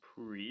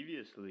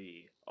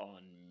Previously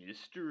on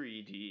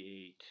Mystery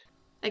D8.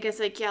 I guess,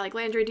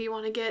 Landry, do you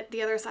want to get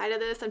the other side of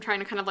this? I'm trying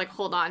to kind of,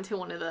 hold on to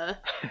one of the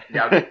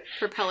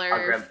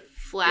propeller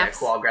flaps. Yeah,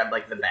 cool, I'll grab,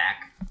 the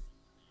back.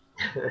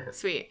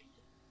 Sweet.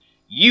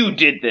 You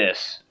did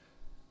this!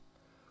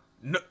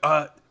 No,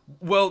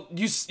 well,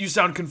 you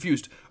sound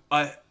confused.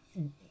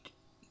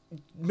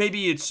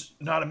 Maybe it's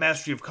not a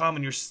mastery of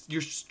common.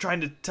 You're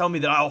trying to tell me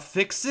that I'll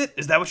fix it?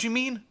 Is that what you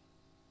mean?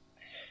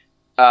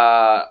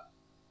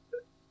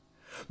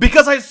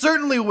 Because I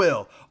certainly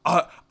will.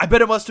 I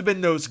bet it must have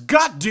been those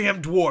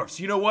goddamn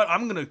dwarfs. You know what?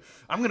 I'm gonna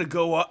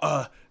go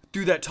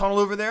through that tunnel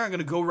over there. I'm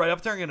gonna go right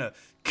up there. I'm gonna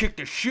kick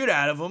the shit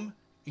out of them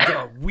and get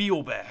our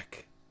wheel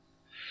back.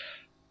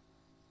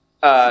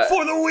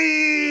 For the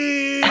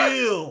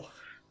wheel.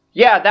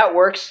 Yeah, that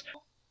works.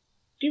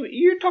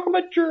 You're talking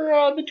about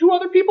the two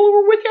other people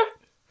who were with you?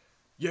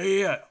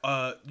 Yeah.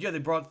 They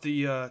brought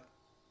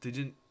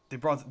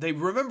they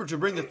remembered to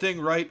bring the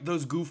thing, right?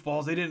 Those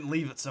goofballs. They didn't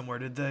leave it somewhere,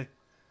 did they?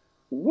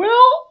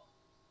 Well,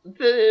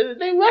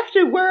 they left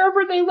it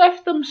wherever they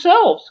left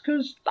themselves,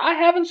 because I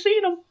haven't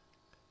seen them.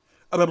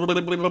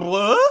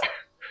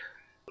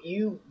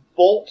 You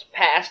bolt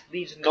past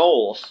these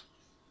gnolls,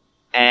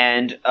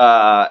 and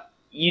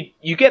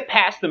you get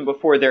past them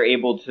before they're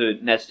able to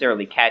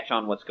necessarily catch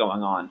on what's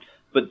going on,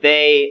 but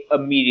they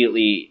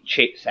immediately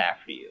chase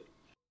after you.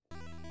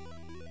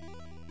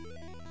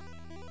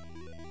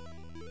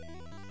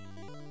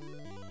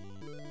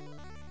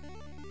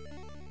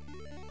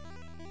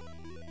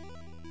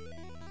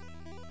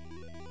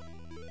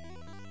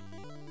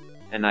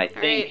 And I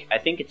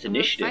think it's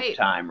initiative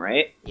time,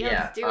 right?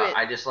 Yeah, let's do it.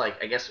 I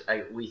guess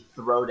we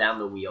throw down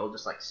the wheel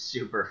just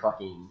super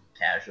fucking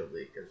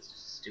casually because it's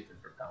just a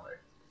stupid propeller.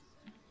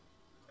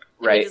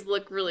 Right. We just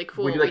look really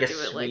cool. We do a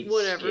sweet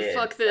whatever, skid.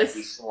 Fuck this.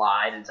 We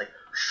slide and it's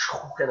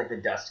and the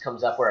dust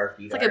comes up where our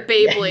feet are. It's like a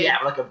Beyblade. Yeah,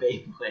 like a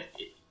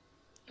Beyblade.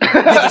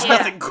 There's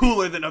nothing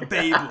cooler than a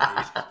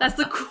Beyblade. That's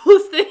the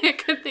coolest thing I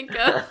could think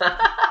of.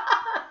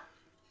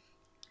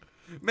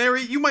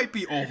 Mary, you might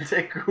be old.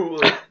 The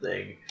coolest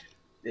thing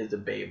is a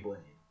Beyblade.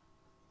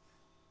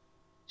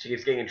 She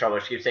keeps getting in trouble.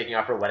 She keeps taking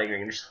off her wedding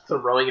ring and just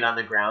throwing it on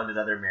the ground at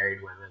other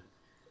married women.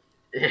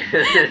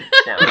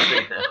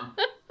 Challenging them.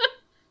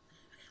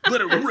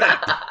 Let it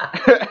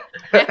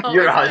rip.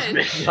 Your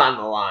husband's on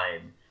the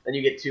line. Then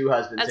you get two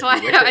husbands. That's why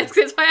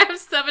I have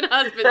 7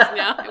 husbands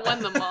now. I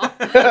won them all.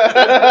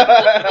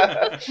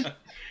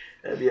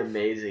 That'd be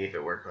amazing if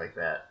it worked like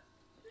that.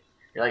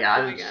 You're like,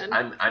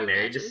 I'm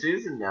married to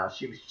Susan now.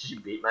 She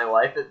beat my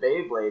wife at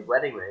Beyblade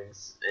wedding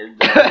rings. And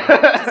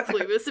just flew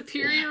with a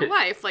superior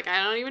wife. I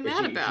don't even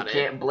mad about it. If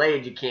you can't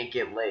blade, you can't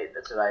get laid.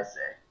 That's what I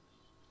say.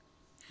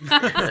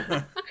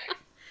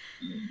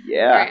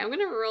 Yeah. Alright, I'm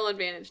gonna roll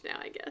advantage now,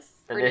 I guess.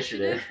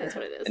 Initiative. That's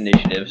what it is.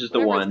 Initiative is the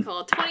Whatever one. It's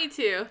called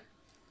 22.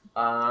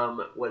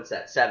 What's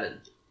that?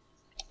 7.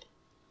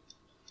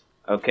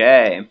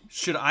 Okay.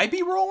 Should I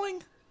be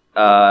rolling?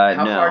 How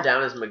no. far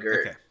down is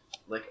McGirt? Okay.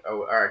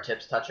 Are our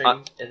tips touching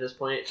at this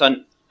point?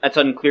 That's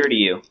unclear to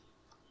you.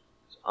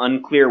 It's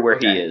unclear where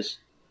he is.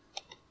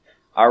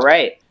 All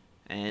right.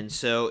 And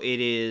so it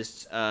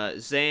is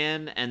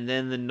Zan, and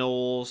then the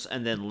Gnolls,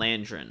 and then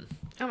Landrin.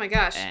 Oh my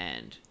gosh.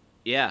 And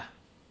yeah.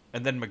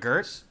 And then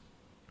McGirt?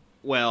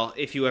 Well,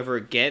 if you ever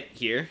get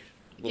here,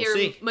 we'll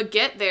see.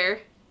 Get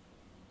there.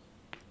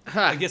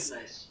 I guess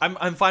Nice.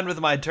 I'm fine with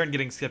my turn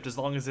getting skipped as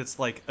long as it's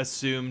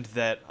assumed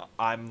that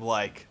I'm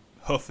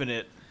hoofing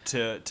it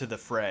to the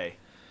fray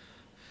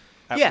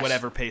at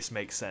whatever pace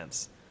makes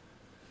sense.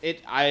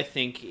 I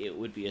think it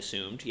would be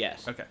assumed,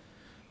 yes. Okay.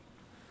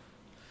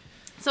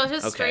 So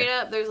just straight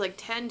up, there's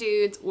 10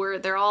 dudes where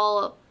they're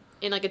all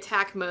in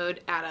attack mode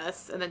at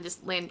us, and then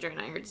just Landry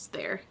and I are just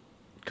there.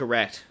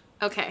 Correct.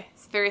 Okay,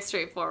 it's very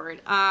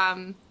straightforward. So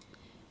I'm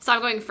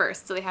going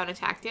first. So they haven't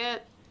attacked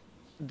yet.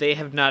 They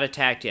have not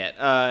attacked yet.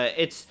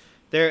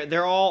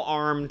 They're all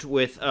armed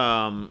with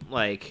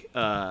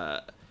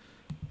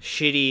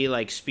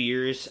shitty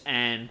spears,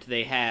 and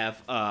they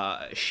have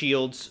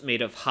shields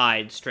made of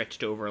hide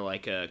stretched over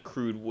a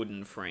crude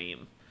wooden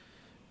frame,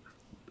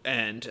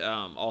 and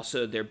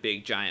also their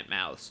big giant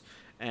mouths.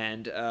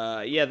 And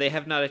they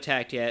have not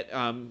attacked yet.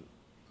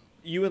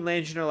 You and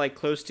Langin are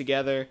close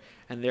together,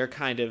 and they're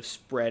kind of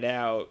spread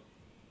out.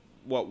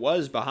 What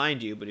was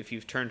behind you, but if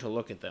you've turned to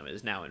look at them,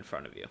 is now in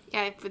front of you.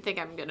 Yeah, I think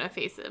I'm gonna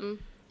face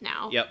him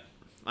now. Yep.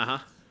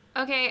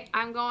 Okay,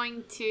 I'm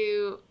going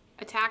to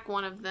attack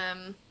one of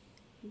them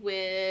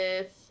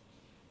with...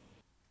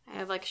 I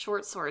have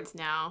short swords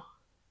now.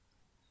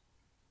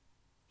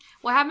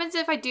 What happens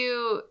if I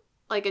do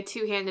a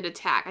two-handed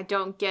attack? I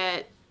don't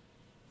get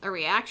a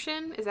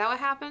reaction? Is that what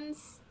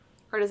happens?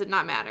 Or does it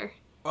not matter?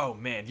 Oh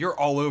man, you're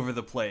all over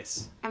the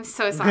place. I'm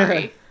so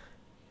sorry.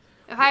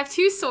 If I have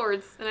 2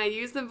 swords and I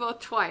use them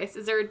both twice,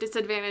 is there a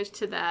disadvantage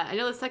to that? I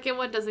know the second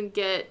one doesn't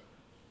get...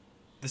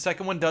 The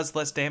second one does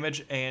less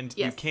damage, and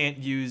yes. You can't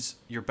use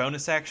your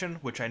bonus action,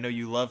 which I know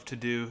you love to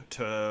do,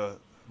 to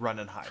run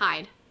and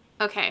hide.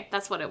 Okay,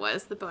 that's what it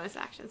was, the bonus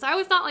action. So I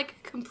was not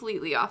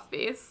completely off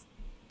base.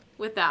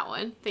 with that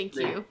one. Thank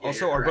Yeah. you.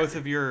 Also, you're are correct. both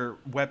of your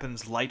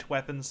weapons light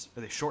weapons?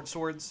 Are they short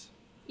swords?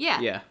 Yeah.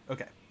 Yeah.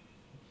 Okay.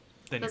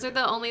 Then Those you're are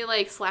good. the only,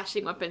 like,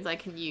 slashing weapons I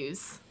can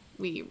use.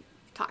 We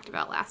talked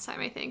about last time,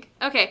 I think.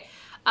 Okay.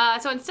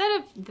 So instead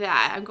of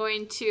that, I'm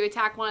going to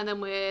attack one of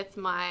them with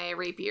my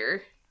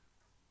rapier.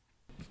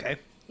 Okay.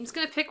 I'm just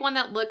going to pick one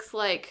that looks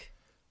like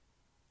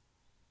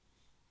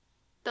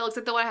the one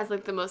that has,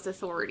 like, the most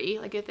authority.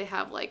 Like, if they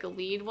have, like, a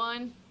lead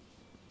one.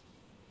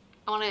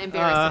 I want to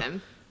embarrass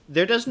him.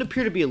 There doesn't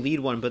appear to be a lead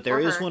one, but there Or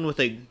is her. one with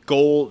a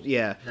gold.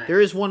 Yeah, Nice. there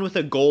is one with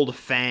a gold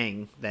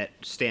fang that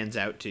stands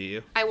out to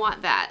you. I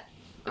want that.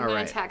 I'm All going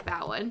right. to attack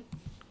that one.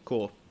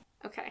 Cool.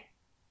 Okay.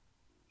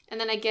 And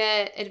then I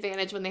get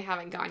advantage when they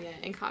haven't gone yet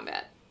in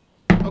combat.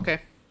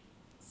 Okay.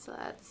 So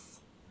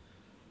that's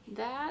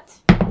that.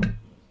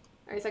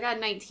 Alright, so I got a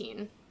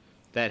 19.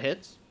 That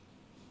hits.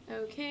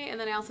 Okay, and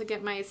then I also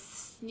get my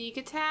sneak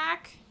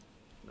attack.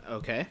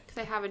 Okay. Because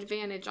I have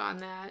advantage on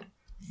that.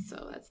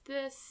 So that's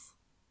this.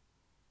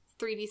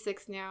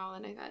 3d6 now,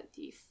 and I got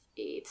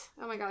d8.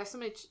 Oh my god,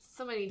 there's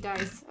so many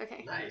dice.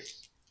 Okay.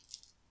 Nice.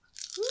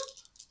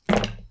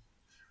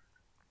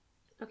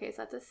 Okay, so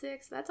that's a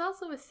 6. That's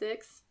also a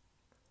 6.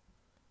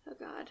 Oh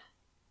god.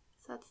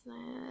 So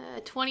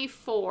that's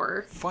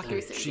 24 Fucking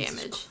piercing Jesus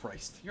damage.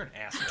 Christ. You're an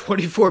asshole.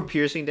 24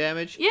 piercing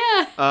damage.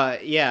 Yeah!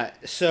 Yeah.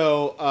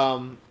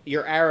 So,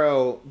 your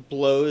arrow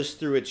blows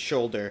through its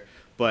shoulder,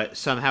 but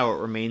somehow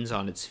it remains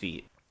on its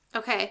feet.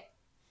 Okay.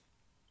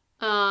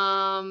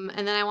 And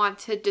then I want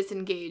to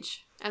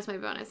disengage as my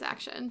bonus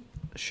action.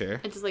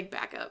 Sure. And just, like,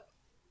 back up.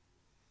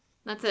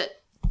 That's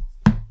it.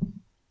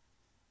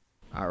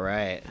 All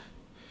right.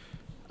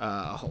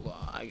 Hold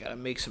on. I gotta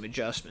make some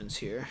adjustments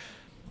here.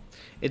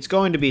 It's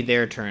going to be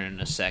their turn in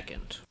a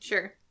second.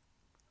 Sure.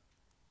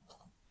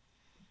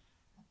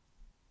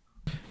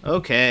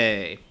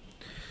 Okay.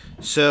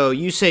 So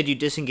you said you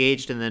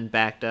disengaged and then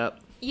backed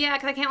up. Yeah,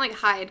 because I can't, like,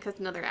 hide because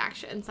another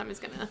action, so I'm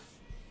just gonna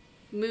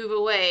move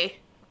away.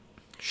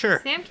 Sure.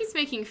 Sam keeps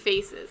making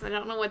faces. I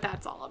don't know what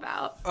that's all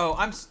about. Oh,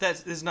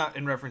 that is not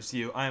in reference to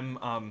you.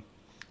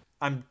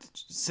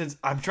 Since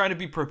I'm trying to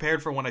be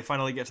prepared for when I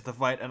finally get to the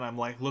fight, and I'm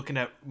like looking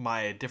at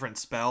my different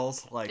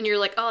spells. Like, And you're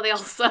like, oh, they all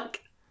suck.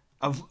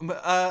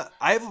 I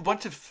have a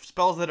bunch of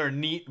spells that are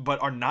neat but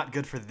are not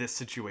good for this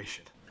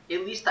situation.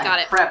 At least Got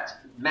I it. prepped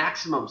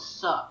maximum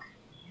suck.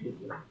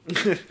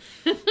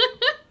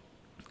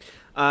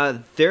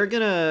 They're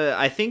gonna,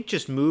 I think,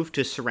 just move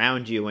to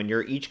surround you, and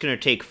you're each gonna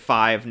take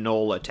 5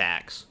 knoll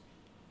attacks.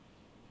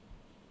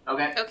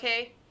 Okay.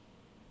 Okay.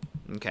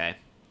 Okay.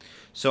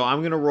 So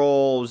I'm gonna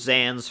roll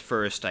Zan's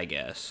first, I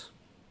guess.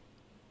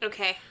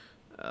 Okay.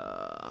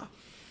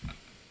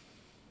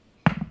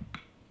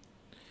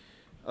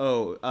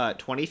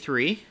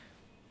 23.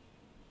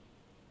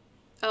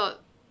 Oh,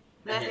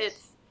 that That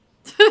hits.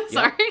 hits.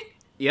 Sorry.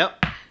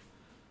 Yep.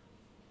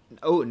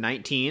 Oh,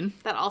 19.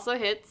 That also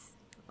hits.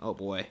 Oh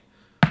boy.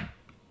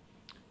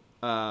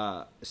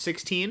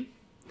 16.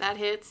 That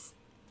hits.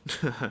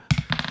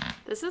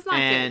 This is not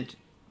good.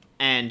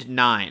 And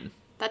 9.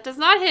 That does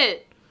not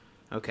hit.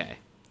 Okay.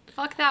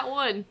 Fuck that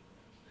one.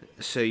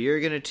 So you're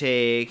gonna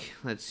take,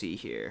 let's see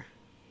here.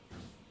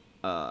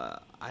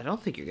 I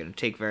don't think you're gonna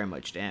take very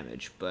much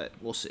damage, but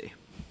we'll see.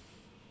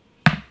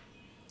 I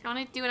want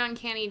to do an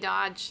uncanny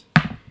dodge.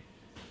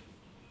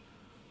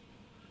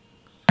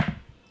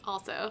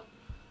 Also.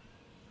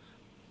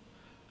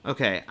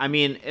 Okay, I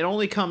mean, it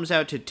only comes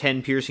out to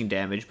 10 piercing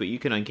damage, but you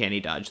can uncanny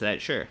dodge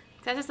that, sure.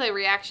 That's just a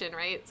reaction,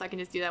 right? So I can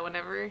just do that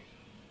whenever.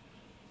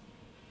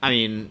 I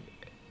mean,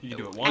 You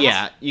can do it once.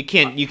 yeah, you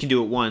can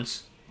do it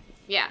once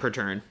Yeah. per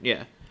turn,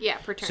 yeah. Yeah,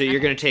 per turn. So you're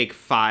okay. gonna take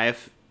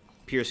 5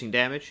 piercing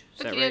damage, is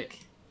that right? Okey-doke.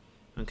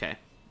 Okay.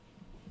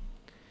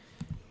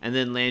 And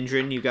then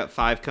Landrin, you got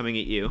 5 coming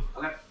at you.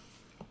 Okay.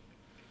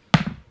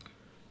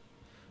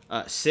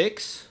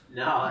 6,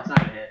 No, that's not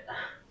gonna hit.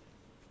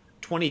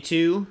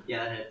 22,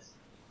 Yeah, that hits.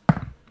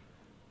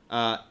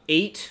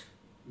 8,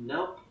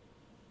 Nope.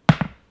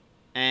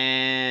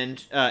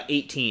 and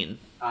 18.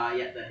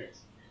 Yeah, that hits.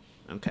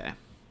 Okay.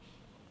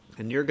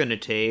 And you're gonna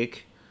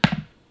take...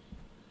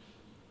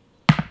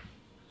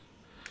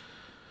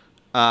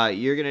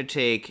 you're gonna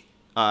take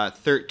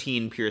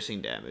 13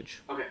 piercing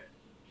damage. Okay.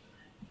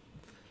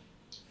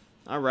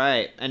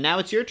 Alright, and now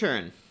it's your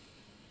turn.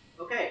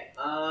 Okay.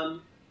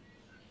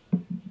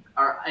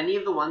 Are any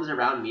of the ones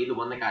around me the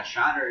one that got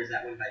shot, or is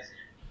that one by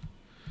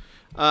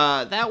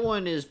Sam? That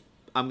one is,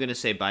 I'm gonna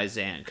say by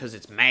Zan, because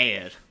it's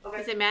mad.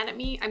 Is it mad at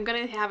me? I'm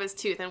gonna have his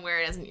tooth and wear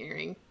it as an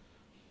earring.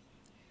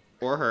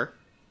 Or her.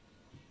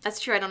 That's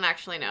true, I don't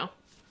actually know.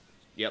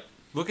 Yep.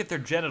 Look at their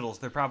genitals.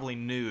 They're probably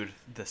nude.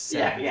 The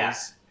Yeah, 70s. yeah.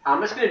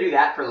 I'm just gonna do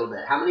that for a little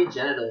bit. How many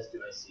genitals do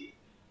I see?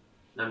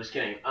 No, I'm just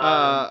kidding.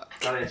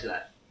 Don't answer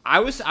that. I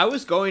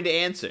was going to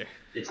answer.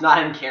 It's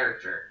not in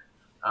character.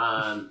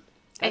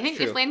 I think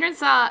true. if Landron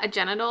saw a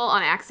genital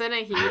on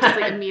accident, he would just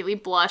like immediately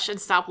blush and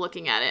stop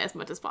looking at it as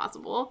much as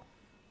possible.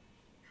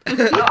 He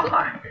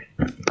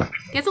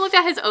hasn't looked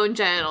at his own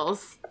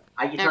genitals.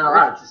 It's not Ever.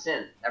 allowed. It's a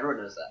sin. Everyone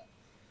knows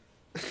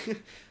that.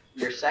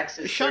 Your sex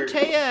is 30.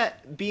 Shantae,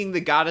 being the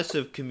goddess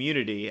of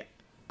community,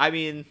 I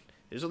mean,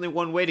 there's only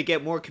one way to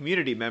get more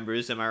community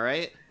members, am I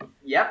right?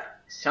 Yep.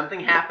 Something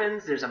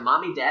happens, there's a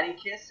mommy-daddy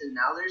kiss, and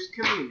now there's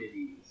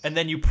communities. And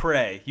then you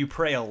pray. You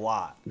pray a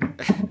lot.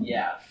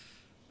 Yeah.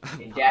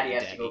 And daddy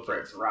has to go for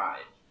a drive.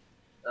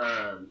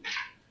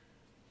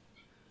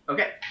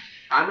 Okay.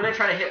 I'm going to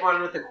try to hit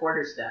one with a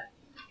quarter step.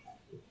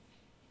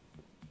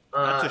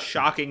 That's a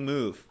shocking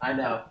move. I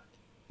know.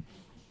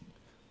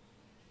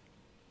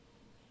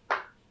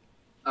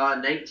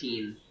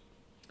 19.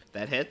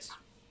 That hits.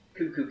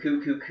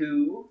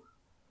 Coo.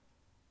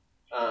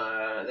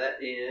 That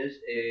is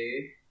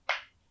a...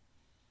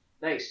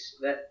 Nice.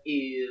 That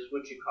is,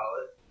 what you call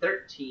it,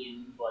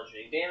 13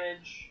 bludgeoning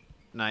damage.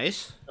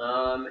 Nice.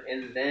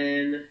 And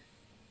then...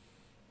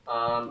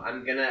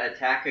 I'm gonna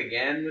attack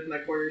again with my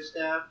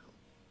quarterstaff.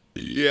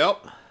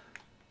 Yep.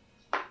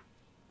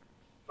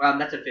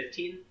 That's a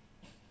 15.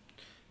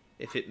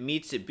 If it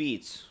meets, it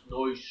beats.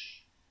 Nice.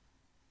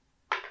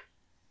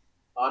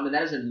 And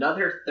that is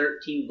another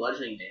 13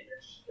 bludgeoning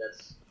damage.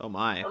 That's Oh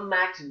my. a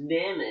max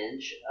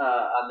damage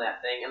on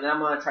that thing, and then I'm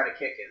gonna try to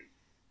kick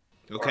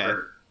him. Okay.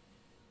 Or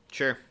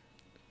Sure.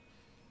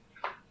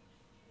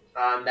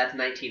 her. That's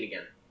 19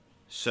 again.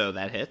 So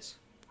that hits.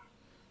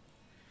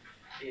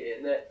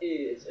 And that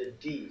is a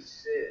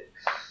D6.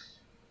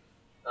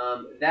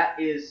 That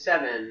is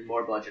 7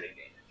 more bludgeoning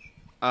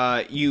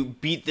damage. You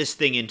beat this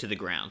thing into the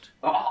ground.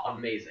 Oh,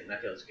 amazing!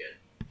 That feels good.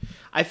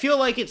 I feel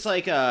like it's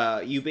like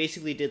you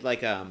basically did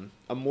like a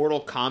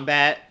Mortal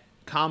Kombat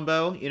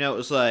combo. You know, it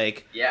was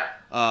like Yeah.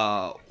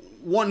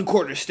 1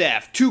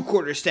 quarterstaff, 2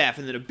 quarterstaff,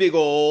 and then a big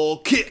ol'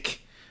 kick.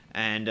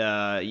 And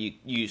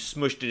you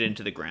smushed it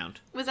into the ground.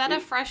 Was that a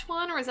fresh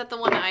one, or was that the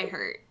one that I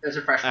hurt? It was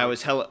a fresh one.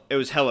 It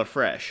was hella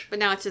fresh. But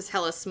now it's just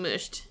hella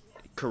smooshed.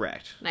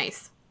 Correct.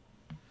 Nice.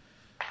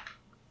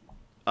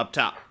 Up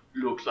top.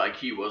 Looks like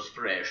he was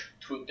fresh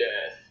to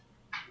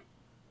death.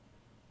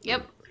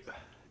 Yep.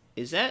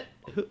 Is that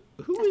who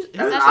is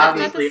That was that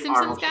obviously the Simpsons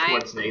Arnold guy?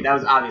 Schwarzenegger. That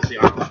was obviously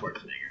Arnold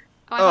Schwarzenegger.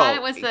 Oh, I thought Oh,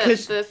 it was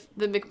 'cause-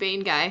 the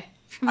McBain guy.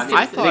 From I mean, I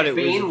Simpsons. thought it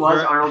was McBain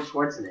was Ver- Arnold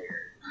Schwarzenegger.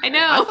 I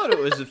know. I thought it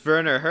was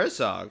Werner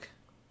Herzog.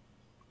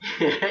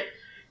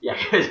 Yeah,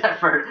 because that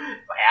for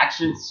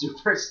action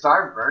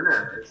superstar Werner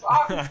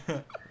Herzog.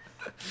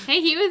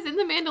 Hey, he was in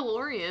The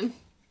Mandalorian.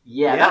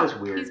 Yeah, Yeah. that was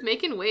weird. He's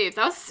making waves.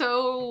 That was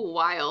so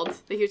wild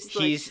that he was just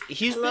He's like,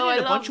 been "Hello, in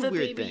I a bunch love of the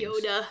weird Baby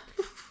things. Yoda."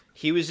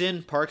 He was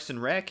in Parks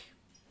and Rec.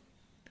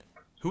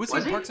 Who was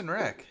Was in he? Parks and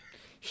Rec?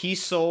 He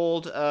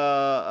sold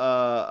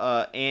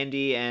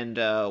Andy and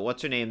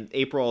what's her name,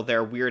 April,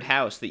 their weird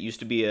house that used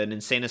to be an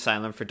insane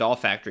asylum for doll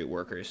factory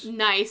workers.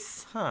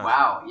 Nice. Huh.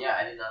 Wow, yeah,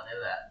 I did not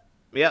know that.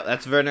 Yeah,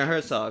 that's Werner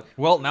Herzog.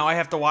 Well, now I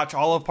have to watch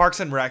all of Parks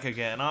and Rec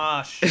again.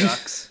 Ah,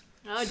 shucks.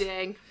 Oh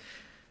dang.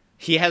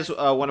 He has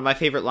one of my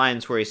favorite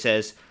lines where he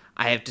says,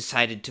 "I have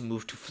decided to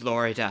move to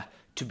Florida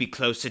to be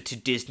closer to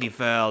Disney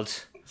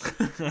World."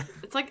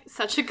 It's like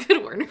such a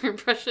good Werner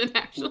impression,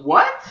 actually.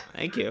 What?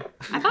 Thank you.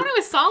 I thought it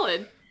was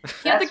solid.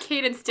 He had the That's-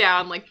 cadence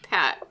down like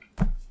Pat.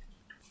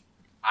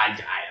 I don't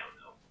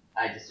know.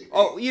 I disagree.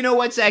 Oh, you know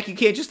what, Zach? You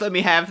can't just let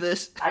me have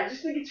this. I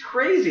just think it's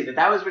crazy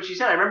that was what she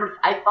said. I remember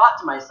I thought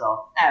to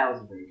myself, that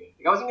wasn't very good.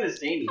 Like, I wasn't going to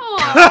say anything. Oh,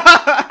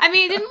 I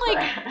mean, it didn't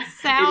like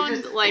sound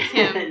It's just- like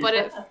him, but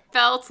it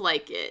felt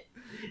like it.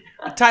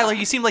 Tyler,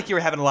 you seem like you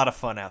were having a lot of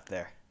fun out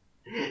there.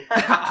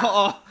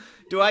 Oh,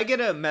 do I get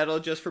a medal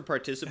just for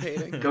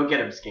participating? Go get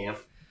him, Scamp.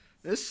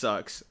 This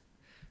sucks.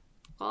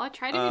 Well, I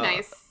tried to be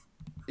nice.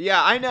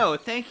 Yeah, I know.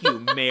 Thank you,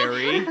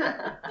 Mary.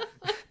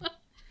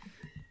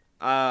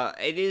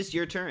 It is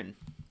your turn.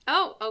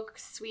 Oh,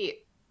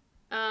 sweet.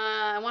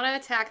 I want to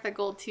attack the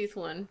gold tooth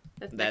one.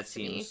 That's That next to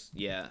me seems.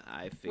 Yeah,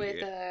 I with,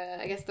 figured.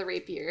 I guess the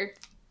rapier.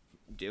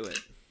 Do it.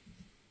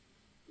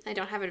 I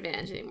don't have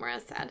advantage anymore.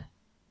 That's sad.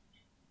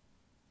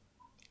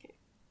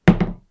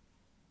 Okay.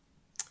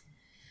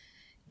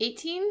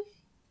 18.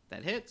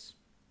 That hits.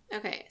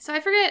 Okay, so I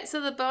forget.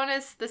 So the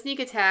bonus, the sneak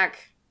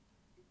attack.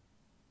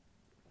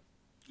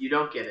 You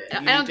don't get it. I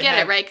need don't to get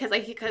have- it right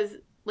because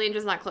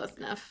Landra's not close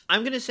enough.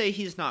 I'm gonna say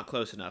he's not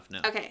close enough. No.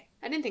 Okay,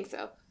 I didn't think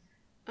so.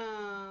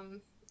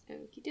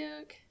 Okie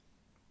doke.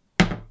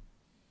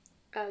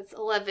 It's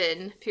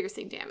 11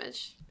 piercing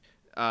damage.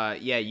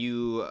 Yeah,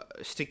 you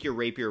stick your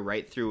rapier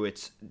right through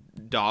its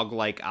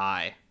dog-like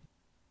eye.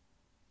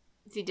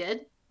 Is he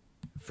dead?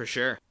 For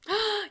sure.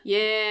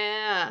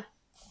 Yeah.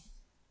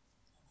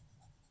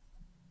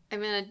 I'm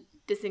gonna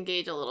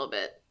disengage a little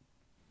bit.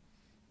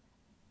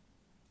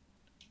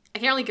 I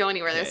can't really go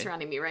anywhere. They're Okay.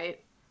 surrounding me, right?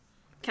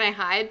 Can I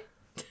hide?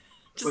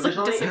 Just Well, like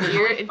there's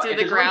disappear only into if the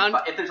there's ground.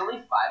 Only, if there's only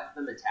 5 of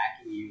them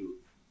attacking you,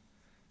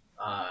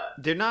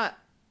 They're not.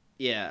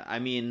 Yeah, I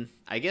mean,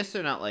 I guess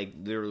they're not like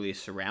literally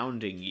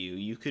surrounding you.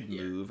 You could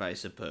move, I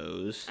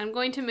suppose. I'm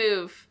going to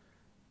move.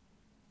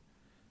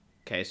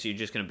 Okay, so you're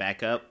just gonna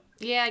back up.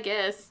 Yeah, I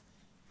guess.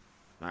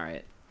 All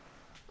right.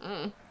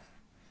 Mm.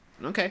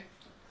 Okay.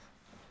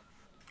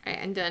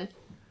 Alright, I'm done.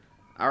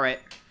 All right.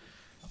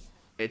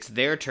 It's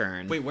their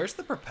turn. Wait, where's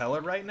the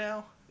propeller right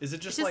now? Is it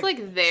just, It's just,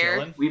 like, there.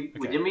 chilling? We Okay.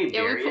 didn't we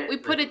Yeah, bury it? we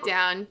put it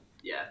down.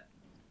 Yeah.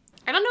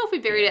 I don't know if we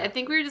buried Yeah. it. I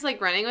think we were just like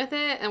running with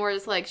it, and we're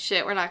just like,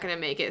 shit, we're not gonna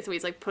make it. So we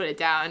just like put it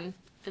down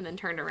and then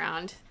turned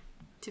around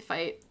to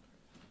fight.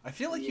 I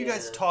feel like you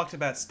guys Yeah. talked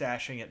about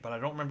stashing it, but I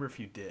don't remember if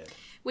you did.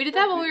 We did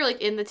that when we were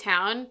like in the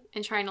town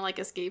and trying to like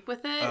escape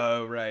with it.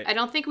 Oh, right. I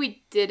don't think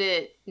we did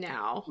it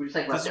now. We just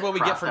like This left is it what we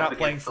get propped for up not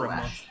playing against for the a ledge.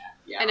 month.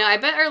 Yeah. I know. I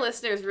bet our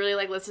listeners really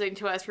like listening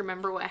to us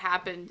remember what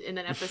happened in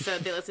an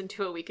episode they listened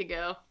to a week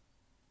ago.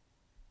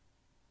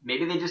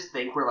 Maybe they just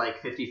think we're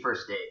like 50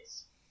 First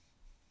Dates.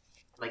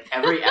 Like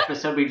every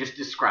episode, we just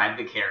describe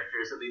the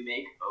characters that we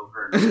make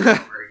over and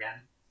over again.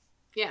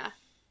 Yeah.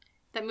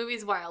 That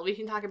movie's wild. We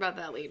can talk about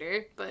that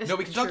later. But No,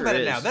 we can talk Sure about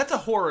it is. now. That's a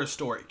horror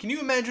story. Can you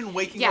imagine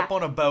waking Yeah. up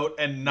on a boat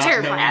and not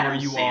Terrifying. knowing where Adam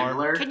you are?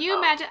 Sandler. Can you Oh.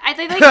 imagine?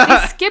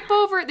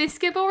 They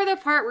skip over the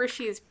part where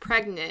she's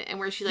pregnant and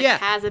where she like Yeah.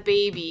 has a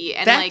baby,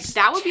 and That's like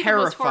that would be the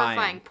most terrifying.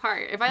 horrifying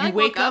part. If I You like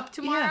wake woke up up-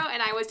 tomorrow yeah.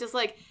 and I was just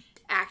like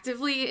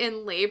actively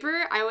in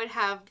labor, I would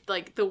have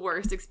like the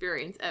worst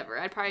experience ever.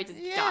 I'd probably just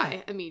Yeah.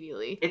 die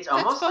immediately. It's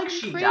That's almost like fucking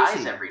she crazy.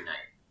 dies every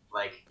night.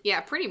 Like Yeah,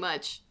 pretty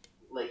much.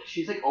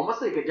 she's like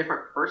almost like a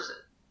different person.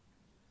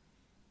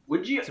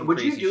 Would you Some would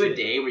you crazy do a shit.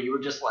 day where you were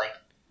just like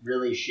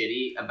really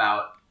shitty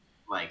about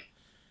like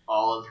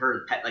all of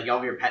her pet, like all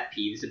of your pet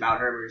peeves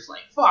about her? Were just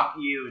like fuck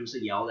you and just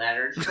yelled at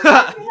her. And she's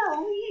like, I'm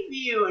gonna leave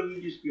you, and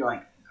you just be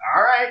like,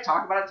 all right,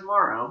 talk about it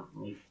tomorrow.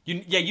 Like,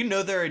 You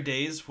know there are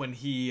days when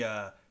he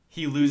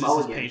loses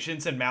Mulligan. his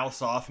patience and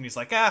mouths off and he's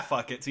like, ah,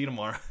 fuck it, see you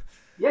tomorrow.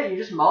 yeah, you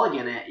just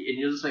mulligan it, and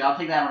you're just like, I'll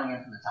take that one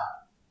again from the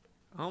top.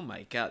 Oh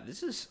my god,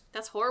 this is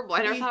That's horrible. I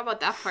never Pretty- thought about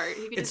that part.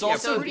 He could It's just be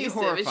also so pretty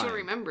abusive and she'll horrifying.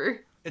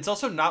 remember. It's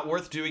also not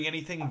worth doing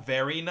anything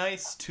very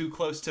nice too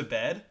close to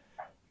bed.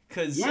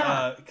 Because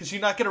Yeah. you're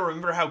not going to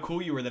remember how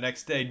cool you were the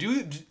next day.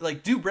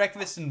 Do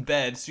breakfast in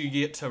bed so you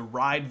get to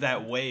ride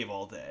that wave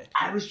all day.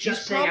 I was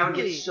just He's saying I would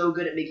probably- get so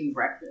good at making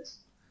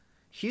breakfast.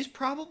 he's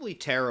probably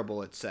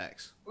terrible at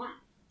sex.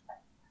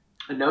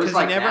 A nose Because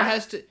like he never that.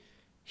 has to.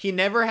 He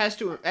never has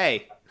to.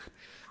 Hey,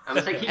 I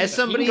was like, as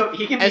somebody-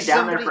 he can be as down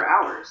somebody- there for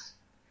hours.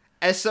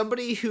 as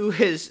somebody who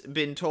has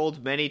been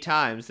told many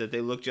times that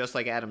they look just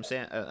like Adam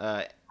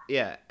Sandler.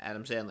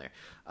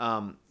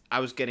 I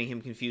was getting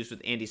him confused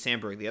with Andy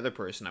Samberg, the other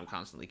person I'm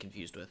constantly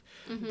confused with.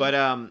 Mm-hmm. But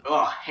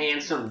Oh,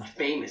 handsome,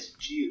 famous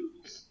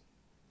Jews.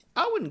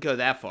 I wouldn't go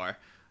that far.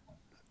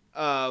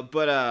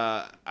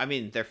 I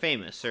mean, they're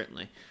famous,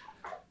 certainly.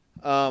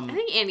 I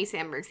think Andy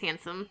Samberg's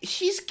handsome.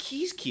 He's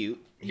cute.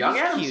 Young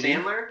He's Adam cutie.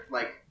 Sandler,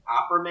 like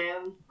Opera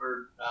Man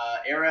or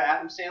era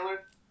Adam Sandler,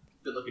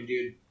 good looking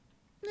dude.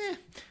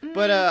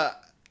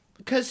 But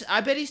because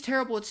I bet he's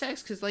terrible at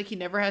sex because like he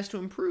never has to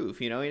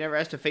improve. You know, he never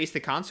has to face the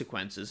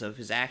consequences of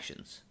his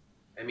actions.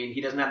 I mean,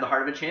 he doesn't have the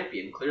heart of a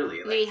champion.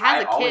 Clearly, like, he has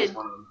I a always kid.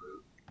 want to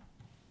improve.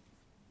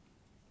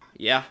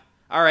 Yeah.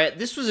 All right.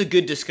 This was a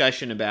good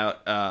discussion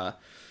about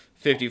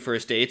 50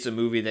 First Dates, a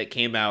movie that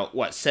came out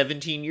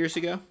 17 years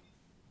ago.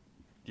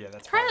 Yeah,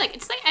 that's Probably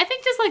I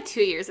think just like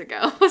 2 years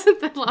ago.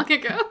 Wasn't that long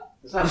ago?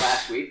 It's not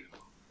last week.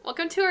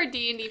 Welcome to our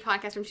D&D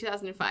podcast from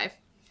 2005.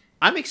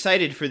 I'm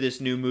excited for this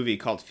new movie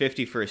called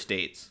 50 First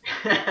Dates.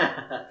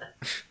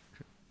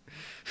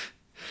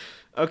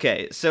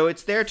 Okay, so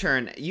it's their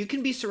turn. You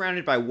can be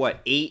surrounded by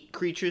 8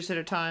 creatures at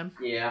a time?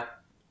 Yeah.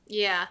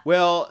 Yeah.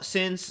 Well,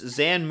 since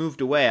Zan moved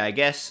away, I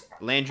guess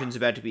Landrin's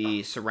about to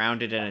be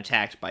surrounded and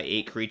attacked by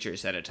 8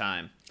 creatures at a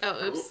time.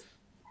 Oh, oops.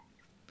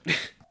 I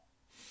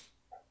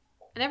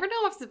never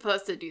know if I'm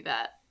supposed to do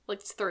that. Like,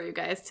 just throw you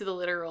guys to the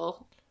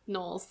literal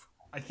knolls.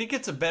 I think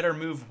it's a better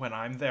move when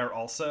I'm there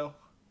also.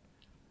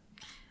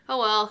 Oh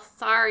well,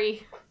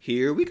 sorry.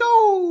 Here we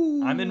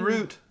go! I'm en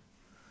route.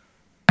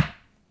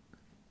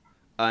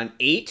 An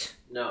 8?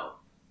 No.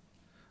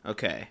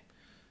 Okay.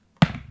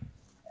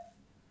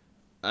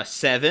 A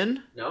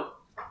 7? Nope.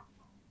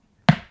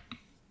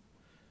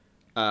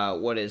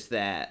 What is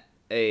that?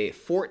 A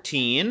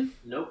 14?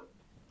 Nope.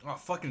 Oh,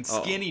 fucking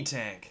skinny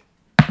tank.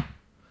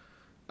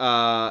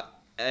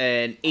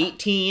 An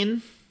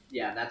 18?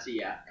 Yeah, that's a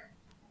yeah.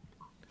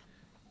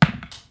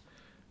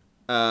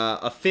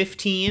 A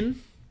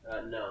 15?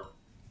 No.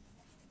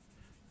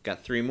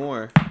 Got 3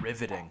 more.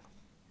 Riveting.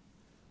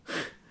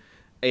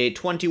 A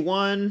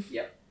 21?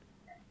 Yep.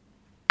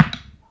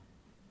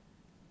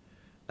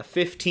 A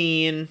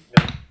 15?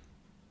 Nope.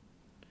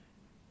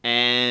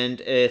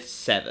 And a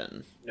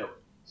 7.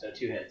 Nope. So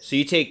 2 hits. So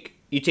you take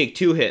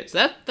 2 hits.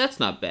 That's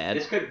not bad.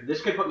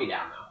 This could put me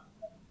down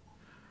though.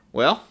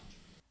 Well,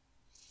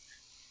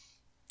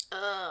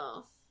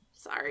 Oh,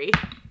 sorry.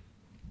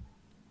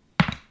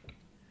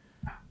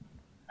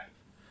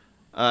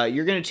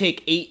 you're gonna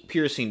take 8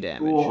 piercing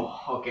damage. Ooh,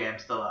 okay, I'm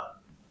still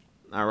up.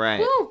 All right.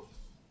 Woo!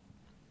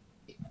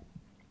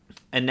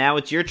 And now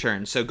it's your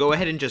turn. So go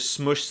ahead and just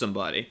smush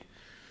somebody.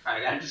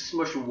 Alright, I gotta just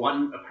smush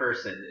one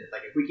person. It's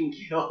like if we can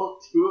kill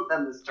 2 of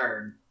them this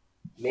turn,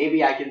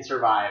 maybe I can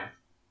survive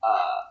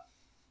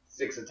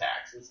 6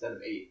 attacks instead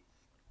of 8.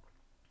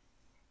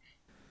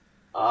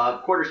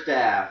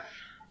 Quarterstaff.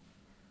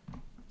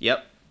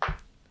 Yep.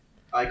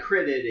 I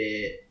critted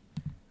it.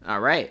 All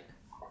right.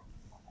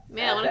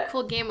 Man, what a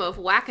cool game of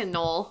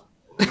Whack-A-Knoll.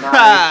 Nice.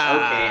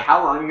 Okay,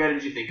 how long ago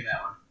did you think of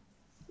that one?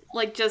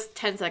 Like, just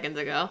 10 seconds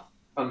ago.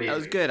 Amazing. That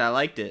was good. I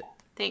liked it.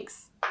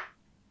 Thanks.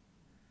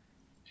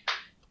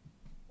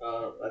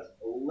 That's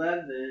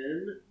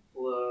 11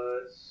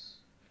 plus...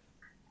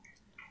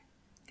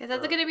 Guys,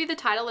 that's going to be the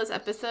title of this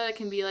episode. It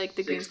can be like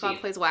the Goon 16. Squad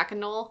plays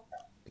Whack-A-Knoll.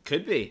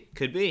 Could be.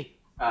 Oh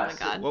my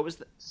god. What was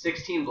the?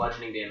 16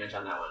 bludgeoning damage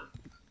on that one.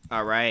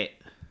 All right.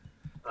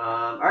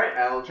 Alright,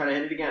 I'll try to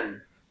hit it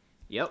again.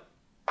 Yep.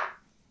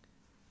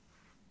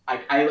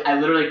 I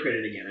literally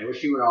critted again. I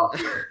wish you were all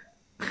here.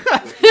 Wish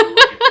you would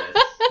look at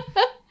this.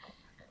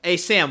 Hey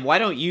Sam, why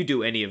don't you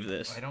do any of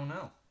this? I don't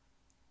know.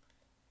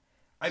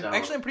 So-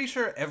 I'm pretty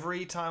sure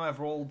every time I've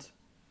rolled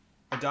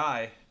a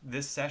die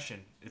this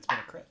session, it's been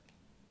a crit.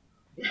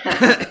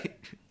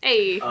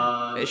 Hey.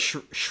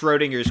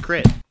 Schrodinger's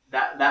crit.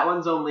 That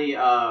one's only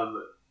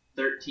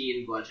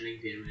 13 bludgeoning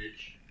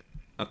damage.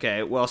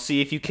 Okay, well, see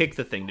if you kick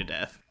the thing to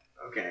death.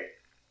 Okay.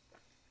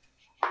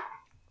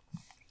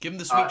 Give him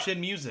the sweet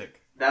chin music.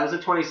 That was a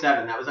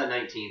 27. That was a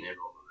 19 I rolled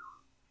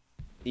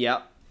on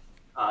Yep.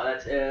 that one.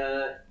 That's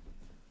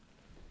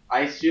I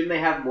assume they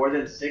have more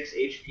than 6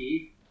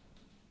 HP.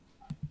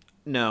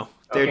 No,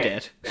 they're Okay.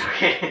 dead.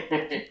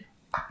 Okay.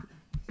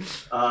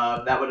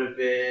 That would have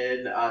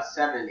been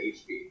 7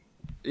 HP.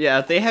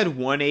 Yeah, they had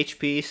 1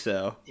 HP,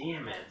 so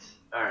Damn it.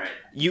 Alright.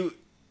 you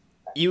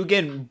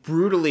again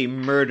brutally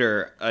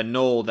murder a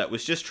gnoll that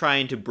was just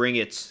trying to bring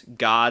its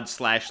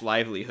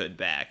god/livelihood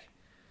back.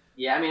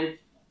 Yeah, I mean,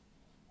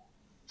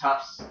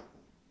 tough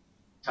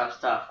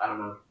stuff. I don't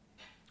know.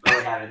 I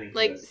don't have anything for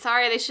Like, this.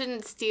 sorry, they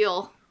shouldn't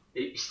steal.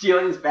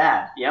 Stealing's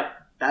bad. Yep.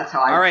 That's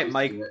how I All right, choose to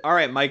Mike. do it. All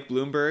right, Mike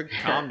Bloomberg,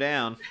 calm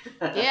down.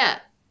 Yeah.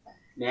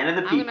 Man of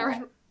the I'm people. gonna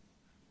run.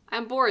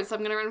 I'm bored, so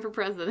I'm gonna run for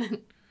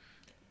president.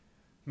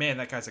 Man,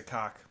 that guy's a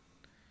cock.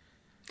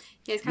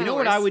 Yeah, it's You kind know of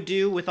what I would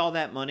do with all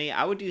that money?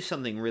 I would do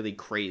something really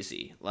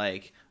crazy,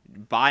 like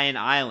buy an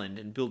island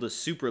and build a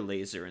super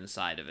laser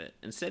inside of it.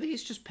 Instead,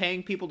 he's just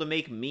paying people to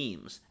make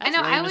memes. That's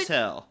I know, lame as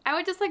hell. I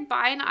would just like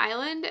buy an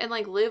island and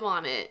like live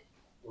on it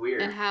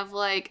Weird. and have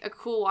like a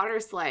cool water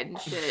slide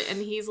and shit.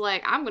 And he's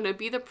like, I'm gonna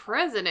be the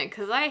president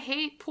because I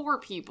hate poor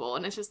people.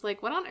 And it's just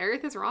like, what on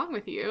earth is wrong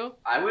with you?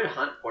 I would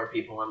hunt poor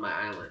people on my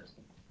island.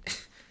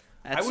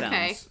 That I would- sounds.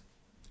 Okay.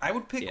 I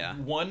would pick Yeah.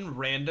 one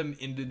random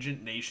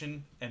indigent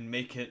nation and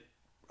make it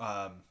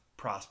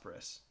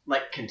prosperous.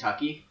 Like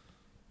Kentucky.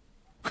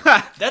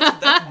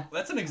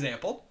 That's an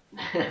example.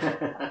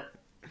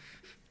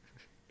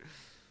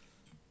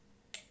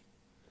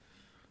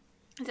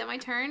 Is that my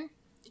turn?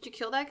 Did you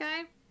kill that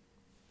guy?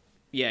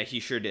 Yeah, he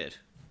sure did.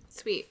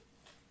 Sweet.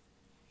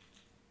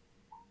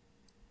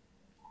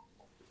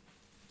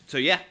 So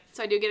yeah,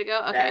 So I do get to go?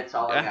 Okay. That's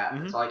all I Yeah, got.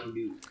 mhm. That's all I can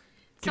do. So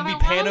Can we I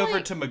pan wanna, over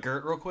like- to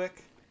McGirt real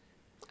quick?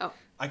 Oh.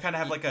 I kind of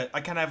have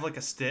like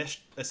a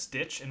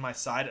stitch in my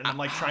side, and I'm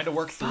like trying to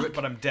work through it,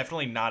 but I'm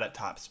definitely not at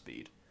top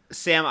speed.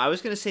 Sam, I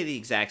was gonna say the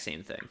exact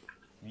same thing.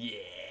 Yeah.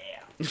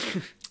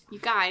 You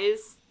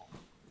guys.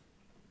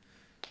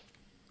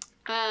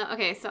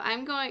 Okay, so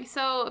I'm going.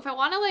 So if I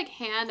want to like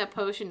hand a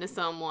potion to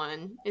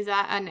someone, is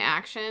that an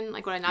action?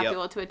 Like, would I not Yep. be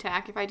able to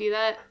attack if I do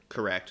that?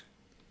 Correct.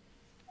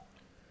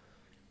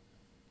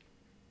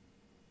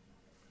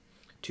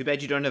 Too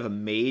bad you don't have a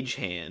mage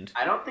hand.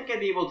 I don't think I'd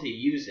be able to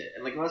use it.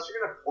 And like, unless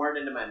you're gonna pour it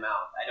into my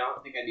mouth, I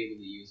don't think I'd be able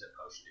to use a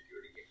potion if you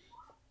were to give me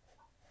one.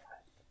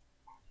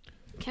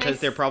 Can I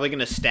Because they're s- probably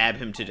gonna stab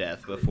him to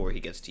death before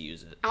he gets to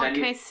use it. Oh, Can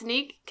can you- I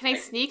sneak? Can I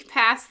sneak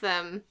past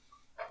them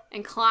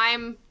and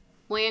climb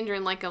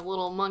Landrin like a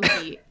little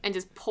monkey and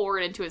just pour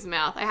it into his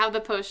mouth? I have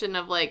the potion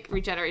of like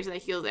regeneration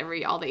that heals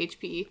all the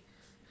HP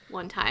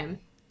one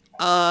time.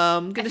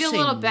 I'm I gonna feel a say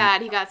little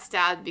bad. He got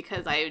stabbed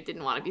because I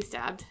didn't want to be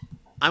stabbed.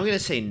 I'm gonna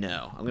say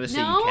no. I'm gonna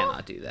say No? you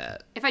cannot do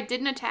that. If I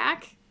didn't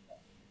attack,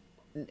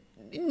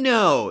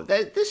 No,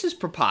 this is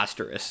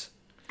preposterous.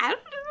 I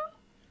don't know.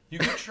 You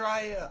could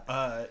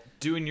try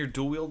doing your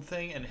dual wield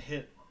thing and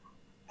hit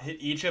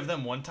each of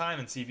them one time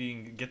and see if you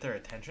can get their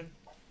attention.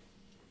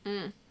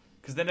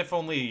 Because then, if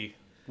only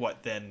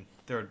then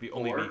there would be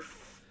only Four? be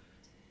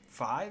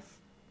 5.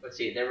 Let's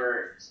see.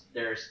 There'd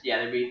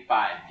be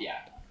 5. Yeah.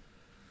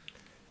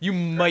 You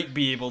might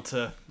be able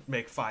to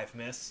make 5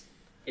 miss.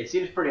 It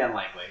seems pretty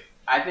unlikely.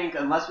 I think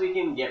unless we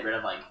can get rid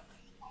of like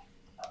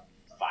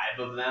 5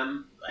 of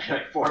them,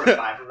 like 4 or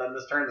 5 of them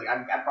this turn, like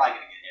I'm probably gonna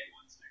get hit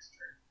once next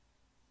turn.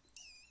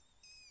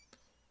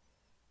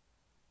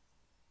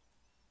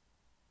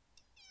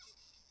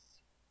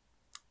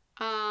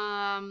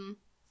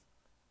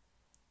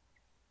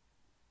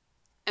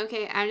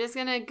 Okay, I'm just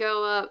gonna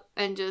go up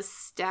and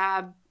just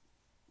stab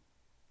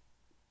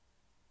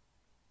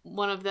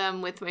one of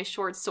them with my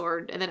short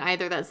sword, and then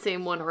either that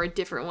same one or a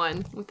different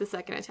one with the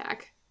second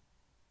attack.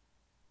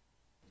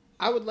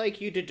 I would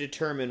like you to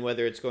determine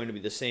whether it's going to be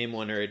the same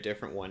one or a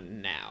different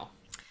one now.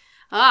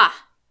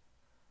 Ah!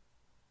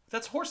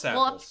 That's horse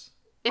Well, apples.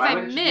 If Why I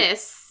wouldn't you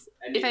miss,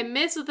 I if I mean-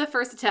 miss with the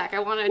first attack, I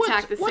want to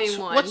attack the same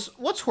one.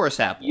 What's horse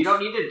apples? You don't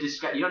need to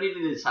discuss. You don't need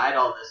to decide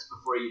all this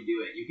before you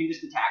do it. You can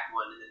just attack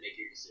one and then make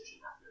your decision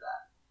after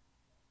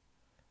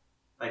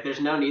Like,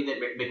 there's no need that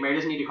McMary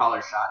doesn't need to call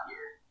her shot here.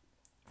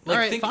 Like,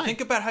 Alright, fine.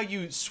 think about how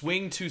you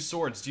swing two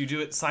swords. Do you do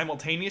it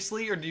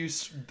simultaneously, or do you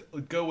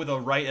go with a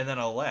right and then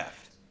a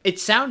left? It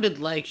sounded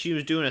like she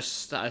was doing a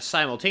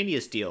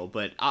simultaneous deal,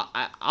 but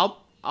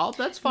I'll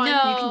that's fine.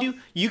 No.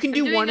 You can I'm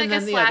do doing one like and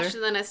then a the slash other.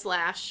 and then a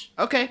slash.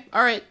 Okay,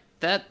 all right.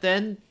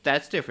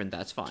 That's different.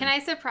 That's fine. Can I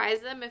surprise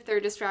them if they're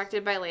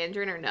distracted by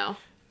Landrin or no?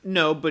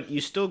 No, but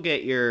you still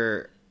get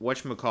your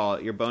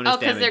whatchamacallit, your bonus Oh,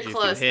 because damage they're if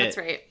close. you hit. That's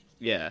right.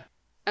 Yeah.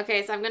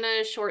 Okay, so I'm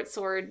gonna short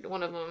sword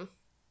one of them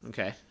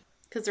Okay.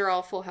 because they're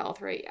all full health,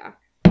 right? Yeah.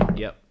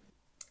 Yep.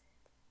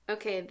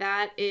 Okay,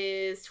 that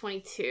is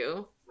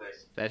 22.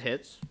 Nice. That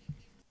hits.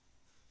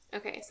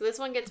 Okay, so this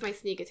one gets my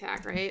sneak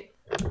attack, right?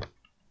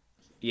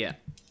 Yeah.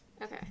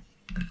 Okay.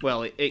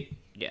 Well,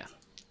 yeah.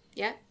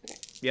 Yeah. Okay.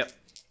 Yep.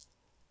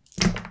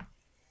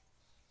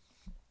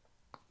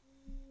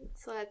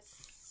 So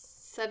that's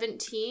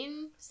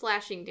 17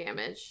 slashing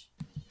damage.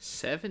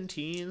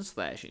 17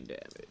 slashing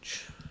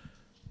damage.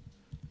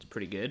 It's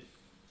pretty good.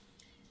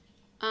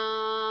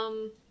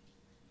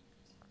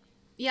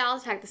 Yeah, I'll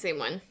attack the same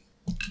one.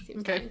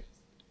 Seems Okay. fine. Do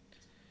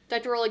I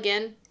have to roll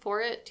again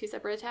for it? 2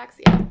 separate attacks?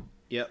 Yeah.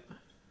 Yep.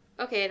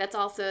 Okay, that's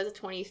also a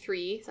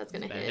 23, so that's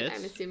gonna That hit, hits.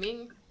 I'm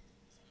assuming.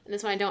 And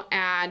this one I don't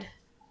add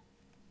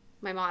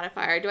my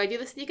modifier. Do I do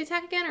the sneak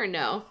attack again or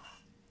no?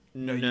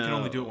 No, you can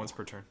only do it once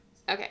per turn.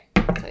 Okay,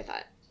 that's what I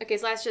thought. Okay,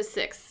 so that's just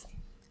 6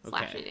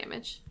 slashing Okay.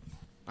 damage.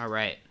 All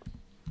right.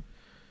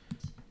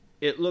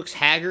 It looks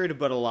haggard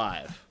but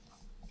alive.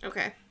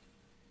 Okay.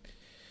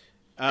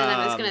 And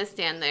I'm just Um, gonna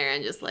stand there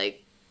and just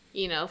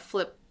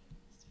flip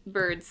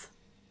birds.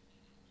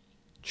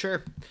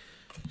 Sure.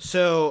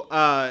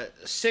 So,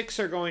 6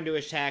 are going to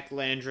attack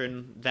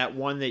Landrin. That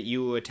one that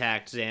you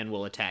attacked, Zan,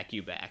 will attack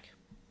you back.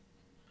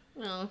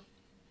 Oh.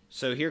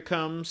 So here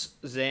comes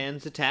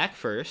Zan's attack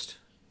first.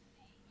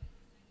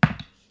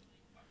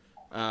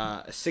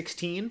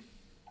 16.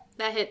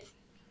 That hits.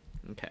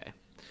 Okay.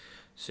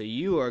 So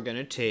you are going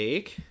to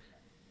take...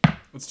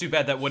 It's too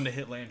bad that wouldn't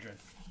have hit Landrin.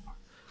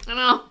 I don't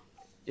know.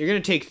 You're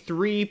going to take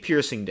 3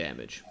 piercing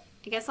damage.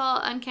 I guess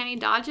I'll uncanny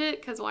dodge it,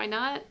 because why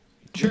not?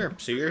 Sure.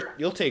 So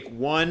you'll take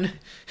 1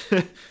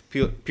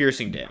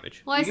 piercing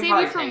damage. Well, I You can saved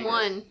probably it from take this.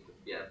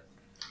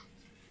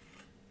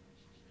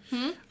 1.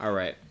 Yeah. All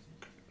right.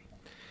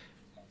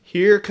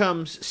 Here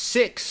comes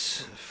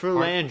 6 for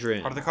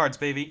Landrin. Part of the cards,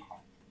 baby.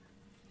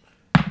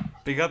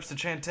 Big ups to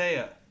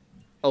Chantea.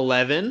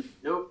 11.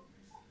 Nope.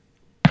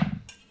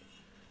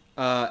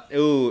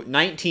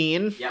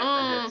 19. Yep,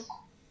 that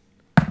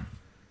hits.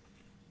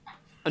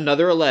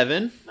 Another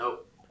 11.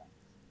 Nope.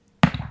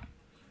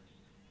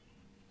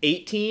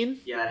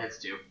 18. Yeah, that hits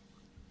too.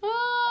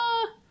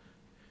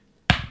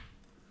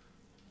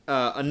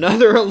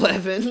 Another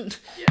 11.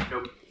 Yeah,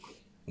 nope.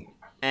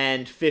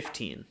 And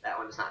 15. That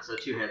one is not. So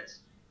 2 hits.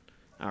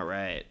 All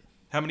right.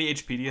 How many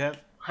HP do you have?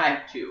 I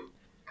have 2.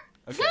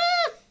 Okay.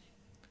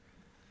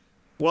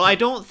 Well, I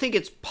don't think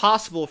it's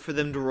possible for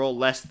them to roll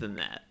less than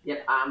that.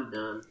 Yep, I'm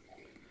done.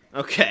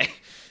 Okay.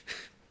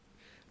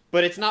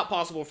 But it's not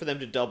possible for them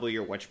to double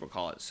your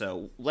whatchamacallit,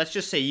 so let's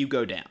just say you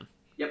go down.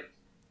 Yep.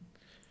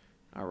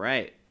 All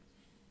right.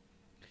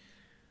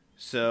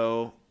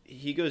 So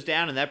he goes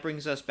down, and that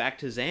brings us back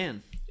to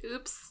Zan.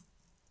 Oops.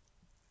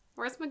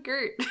 Where's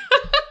McGirt?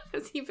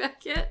 Is he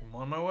back yet? I'm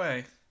on my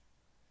way.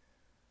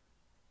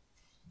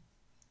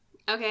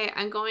 Okay,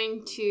 I'm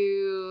going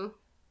to...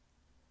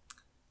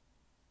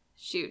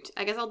 Shoot.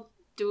 I guess I'll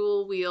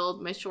dual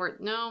wield my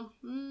short... No.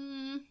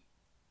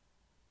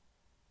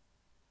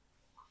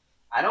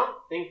 I don't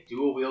think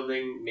dual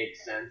wielding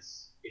makes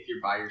sense if you're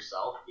by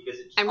yourself because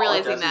it just, I'm all it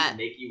realizing does that. is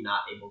make you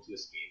not able to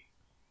escape.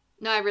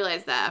 No, I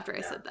realized that after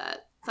I said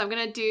that. So I'm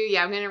gonna do...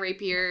 I'm gonna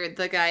rapier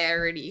the guy I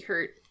already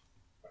hurt.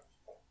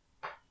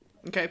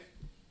 Okay.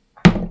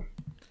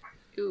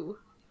 Ooh.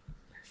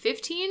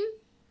 15?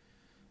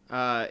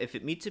 If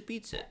it meets, it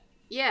beats it.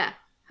 Yeah.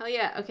 Hell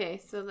yeah. Okay,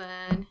 so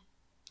then...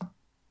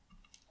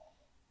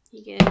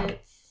 He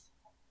gets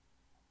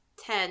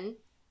 10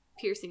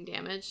 piercing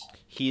damage.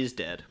 He is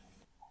dead.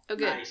 Oh,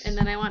 good. Nice. And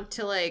then I want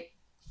to,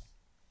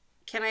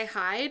 can I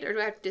hide or do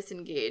I have to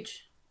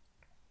disengage?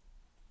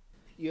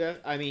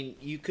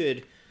 You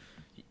could.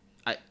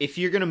 If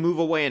you're gonna move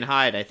away and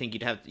hide, I think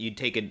you'd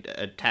take an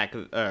attack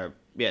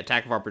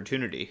of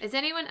opportunity. Is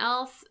anyone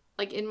else,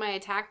 in my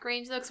attack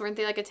range, though? Because weren't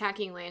they,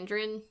 attacking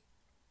Landrin?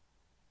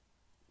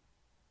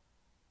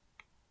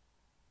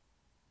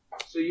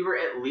 So you were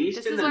at least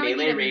This in is the why we need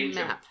melee a range.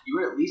 map. You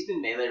were at least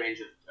in melee range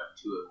of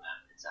 2 of them.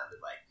 It sounded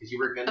like because you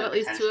were going to At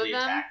least 2 of potentially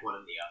them? attack one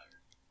of the other.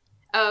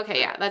 Oh, okay,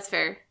 yeah, that's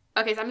fair.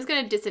 Okay, so I'm just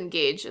going to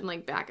disengage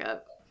and, back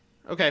up.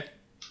 Okay.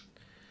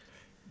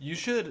 You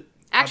should.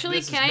 Actually,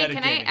 this is can I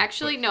metagaming,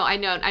 actually... but- No, I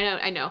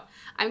know.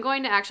 I'm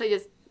going to actually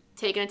just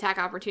take an attack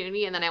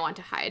opportunity and then I want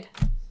to hide.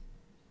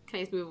 Can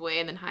I just move away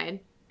and then hide?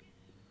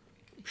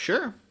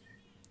 Sure.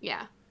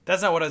 Yeah.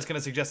 That's not what I was going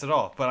to suggest at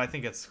all, but I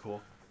think it's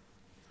cool.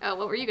 Oh,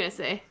 what were you going to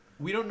say?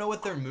 We don't know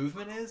what their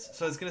movement is,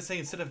 so I was going to say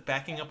instead of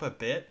backing up a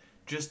bit,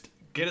 just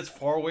get as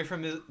far away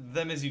from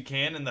them as you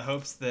can in the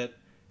hopes that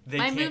they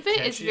My can't movement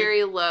catch is you.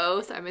 very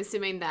low, so I'm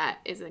assuming that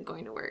isn't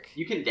going to work.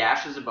 You can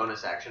dash as a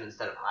bonus action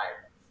instead of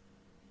higher.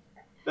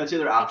 That's the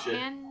other I option.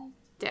 can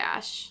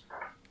dash.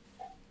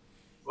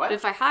 What? But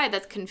if I hide,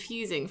 that's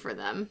confusing for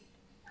them.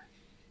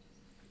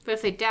 But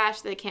if they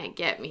dash, they can't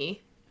get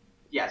me.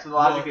 Yeah, so the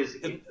logic Well, is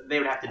they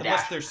would have to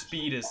Unless dash. their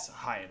speed is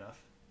high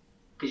enough.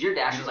 Because your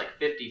dash is like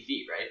 50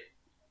 feet, right?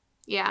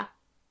 Yeah.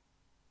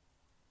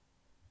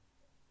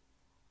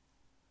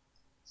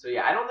 So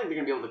yeah, I don't think they're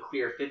going to be able to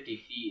clear 50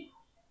 feet.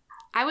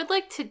 I would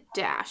like to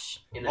dash.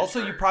 In a Also,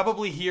 turn. you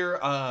probably hear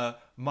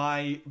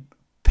my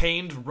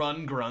pained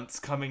run grunts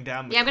coming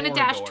down the Yeah, I'm going to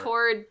dash corridor.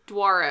 toward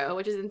Dwaro,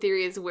 which is in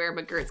theory is where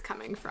McGirt's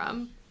coming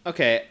from.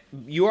 Okay,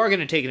 you are going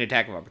to take an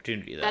attack of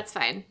opportunity, though. That's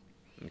fine.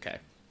 Okay.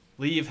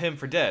 Leave him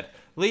for dead.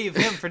 Leave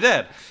him for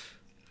dead.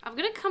 I'm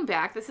going to come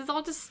back. This is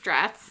all just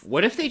strats.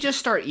 What if they just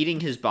start eating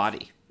his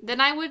body?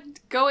 Then I would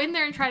go in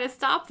there and try to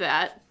stop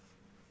that.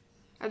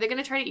 Are they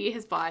going to try to eat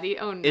his body?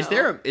 Oh no. Is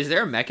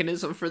there a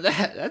mechanism for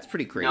that? That's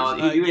pretty crazy. No,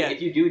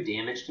 if you do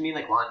damage to me,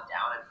 like while I'm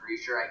down, I'm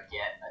pretty sure I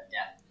get a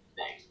death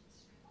thing.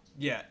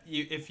 Yeah,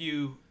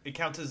 it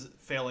counts as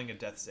failing a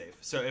death save.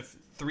 So if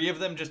 3 of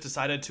them just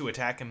decided to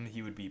attack him,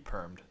 he would be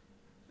permed.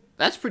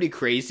 That's pretty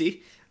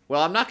crazy.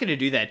 Well, I'm not going to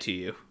do that to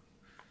you.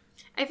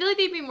 I feel like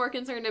they'd be more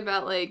concerned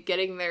about like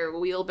getting their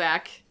wheel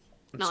back,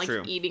 not like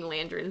true. eating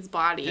Landrin's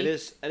body. That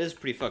is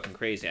pretty fucking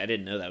crazy. I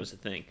didn't know that was a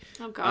thing.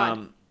 Oh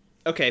god.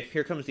 Okay,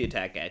 here comes the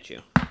attack at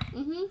you.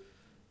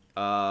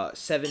 Mm-hmm.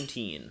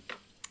 17.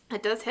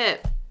 It does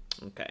hit.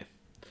 Okay.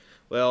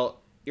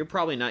 Well, you're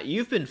probably not.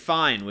 You've been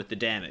fine with the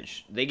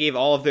damage. They gave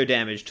all of their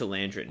damage to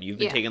Landrin. You've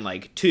been Yeah. taking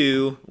like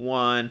 2,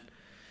 1.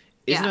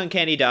 Isn't Yeah.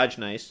 Uncanny Dodge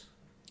nice?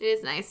 It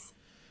is nice.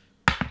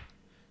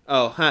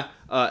 Oh,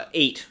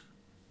 8.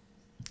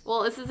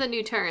 Well, this is a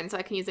new turn, so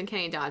I can use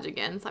Uncanny Dodge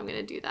again, so I'm going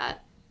to do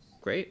that.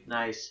 Great.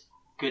 Nice.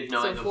 Good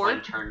knowing So of 4?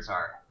 when turns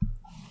are.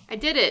 I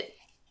did it.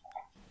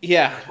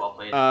 Yeah. That's well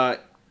played.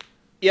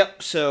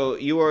 Yep. So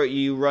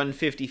you run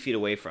 50 feet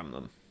away from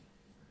them.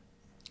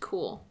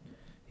 Cool.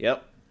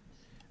 Yep.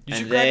 You And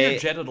should grab they- your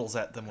genitals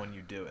at them when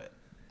you do it.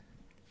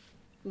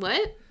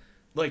 What?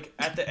 Like,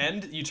 at the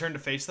end, you turn to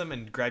face them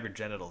and grab your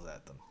genitals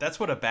at them. That's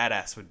what a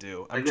badass would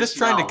do. I'm Like the just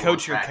trying to smell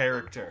coach will your attract them.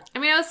 character. I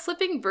mean, I was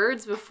flipping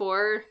birds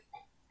before.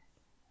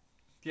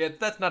 Yeah,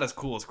 that's not as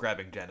cool as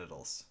grabbing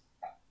genitals.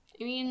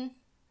 I mean,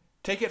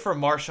 Take it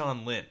from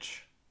Marshawn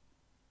Lynch.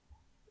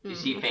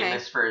 Is he okay.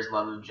 famous for his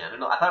love of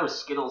genital? I thought it was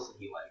Skittles that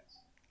he liked.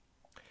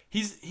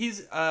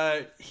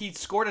 He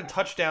scored a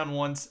touchdown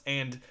once,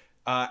 and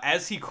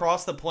as he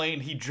crossed the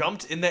plane, he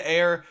jumped in the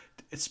air,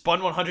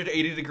 spun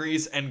 180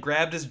 degrees, and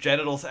grabbed his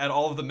genitals at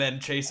all of the men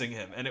chasing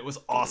him, and it was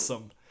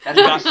awesome. That's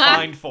He got pretty sweet.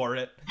 fined for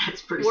it.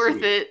 That's pretty worth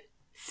sweet. it.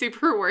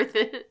 Super worth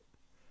it.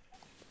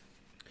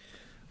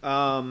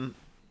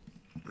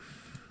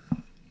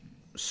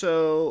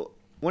 So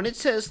when it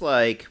says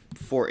like,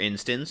 for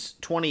instance,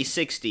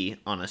 20-60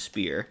 on a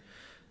spear,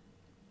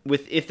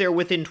 if they're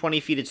within 20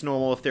 feet, it's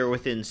normal. If they're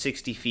within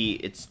 60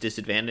 feet, it's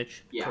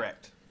disadvantage. Yeah.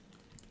 Correct.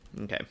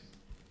 Okay.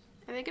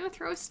 Are they going to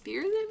throw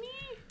spears at me?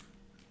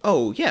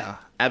 Oh yeah,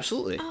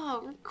 absolutely.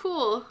 Oh,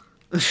 cool.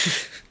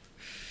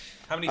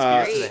 How many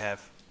spears do Great. they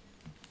have?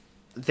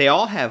 They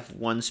all have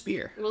 1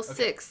 spear. Well,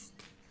 6.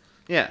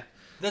 Yeah.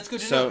 That's good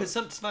to So- know, because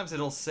sometimes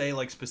it'll say,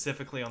 like,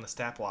 specifically on the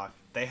stat block,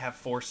 they have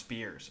 4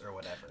 spears or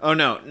whatever. Oh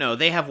no,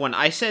 they have 1.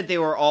 I said they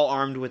were all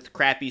armed with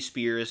crappy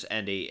spears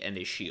and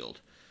a shield.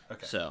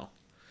 Okay. So,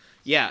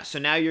 yeah. So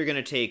now you're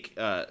gonna take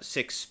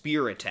 6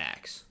 spear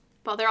attacks.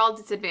 But they're all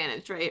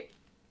disadvantaged, right?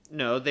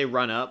 No, they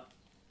run up.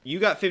 You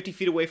got 50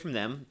 feet away from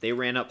them. They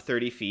ran up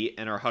 30 feet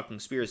and are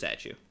hucking spears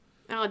at you.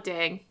 Oh,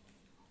 dang.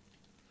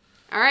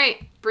 All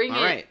right, bring All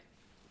it. right.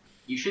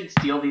 You should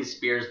steal these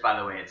spears, by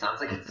the way. It sounds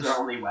like it's their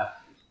only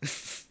weapon.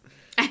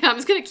 I'm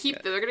just going to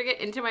keep them. They're going to get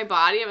into my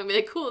body. I'm going to be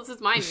like, cool, this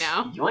is mine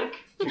now. Yoink.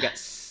 You got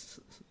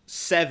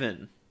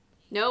 7,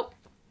 Nope.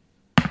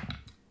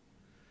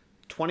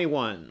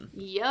 21,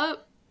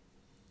 Yup.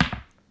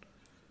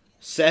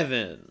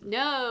 7,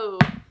 No.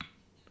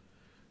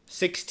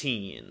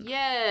 16.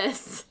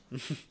 Yes.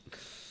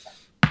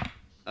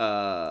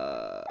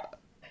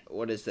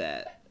 What is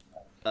that?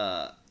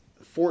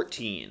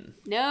 14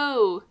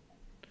 No.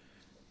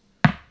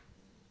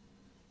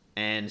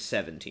 and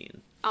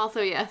 17.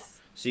 Also, yes.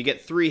 So you get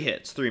 3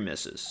 hits, 3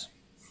 misses.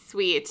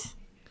 Sweet.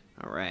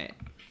 All right.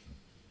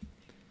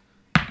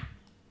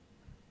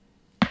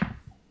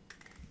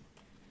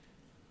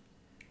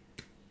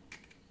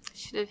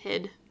 Should have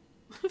hid.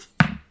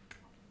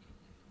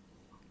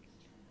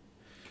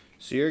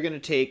 So you're going to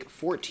take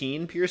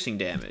 14 piercing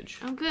damage.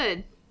 Oh,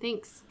 good.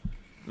 Thanks.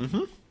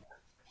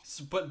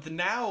 But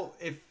now,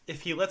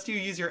 if he lets you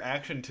use your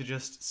action to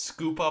just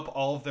scoop up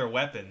all of their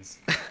weapons,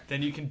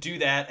 then you can do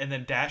that and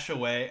then dash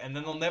away, and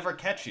then they'll never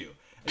catch you.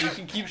 And you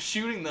can keep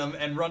shooting them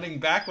and running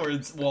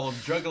backwards while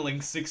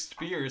juggling 6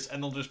 spears,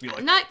 and they'll just be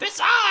like, Not- "This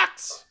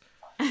sucks!"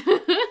 Yeah,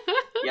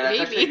 that's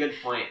actually a Maybe.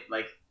 good point.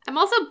 Like, I'm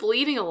also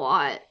bleeding a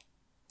lot.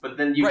 but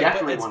then you Right, but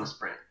definitely it's- want to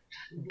sprint.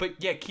 But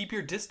yeah, keep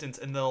your distance,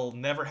 and they'll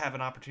never have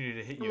an opportunity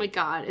to hit you. Oh my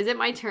god. Is it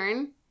my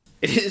turn?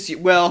 It is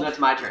well. That's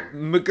my turn.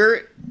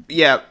 McGirt.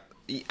 Yeah,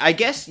 I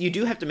guess you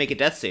do have to make a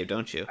death save,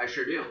 don't you? I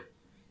sure do.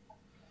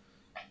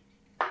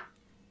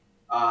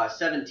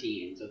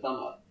 17, so thumb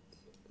up.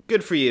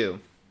 Good for you.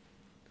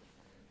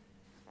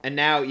 And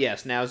now,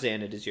 now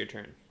Xan, it is your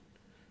turn.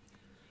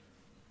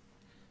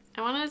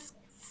 I want to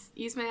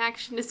use my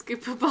action to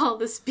scoop up all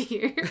the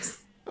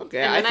spears.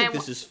 Okay, And I then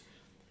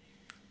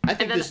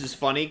think this is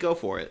funny. Go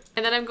for it.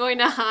 And then I'm going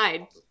to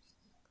hide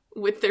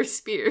with their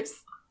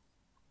spears.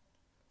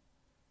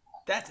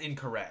 That's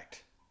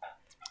incorrect.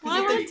 Well,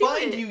 I Because wanna if do they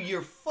find it. you,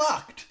 you're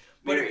fucked.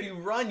 But Mary. if you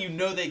run, you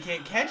know they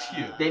can't catch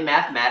you. They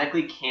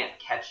mathematically can't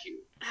catch you.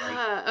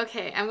 Like,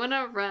 Okay, I'm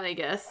gonna run, I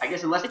guess. I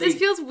guess unless It they... just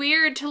feels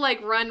weird to,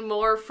 like, run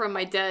more from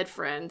my dead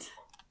friend.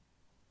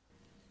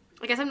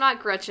 I guess I'm not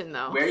Gretchen,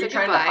 though. Where are so you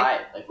trying goodbye. to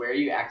hide? Like, where are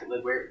you acting?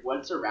 Like,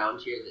 what's around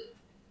here that...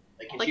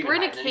 Like, can Like, she we're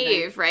in a even hide in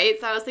anything? cave, right?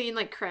 So I was thinking,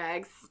 like,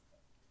 cracks.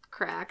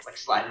 Like,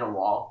 slide in a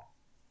wall?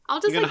 I'll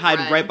just, You're gonna like,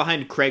 hide run. right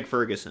behind Craig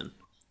Ferguson.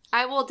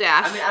 I will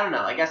dash. I mean, I don't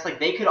know. I guess, like,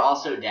 they could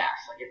also dash.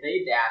 Like, if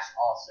they dash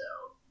also,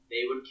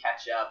 they would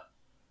catch up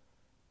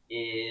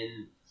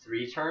in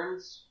 3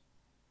 turns.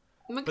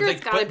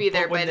 McGirt's gotta be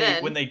there by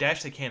then. When they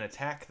dash, they can't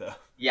attack, though.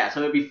 Yeah,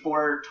 so it would be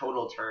 4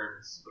 total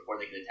turns before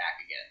they could attack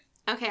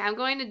again. Okay, I'm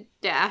going to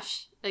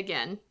dash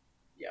again.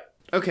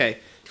 Okay,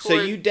 so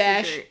toward you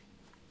dash McGirt.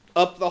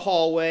 up the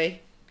hallway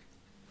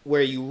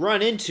where you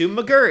run into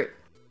McGirt.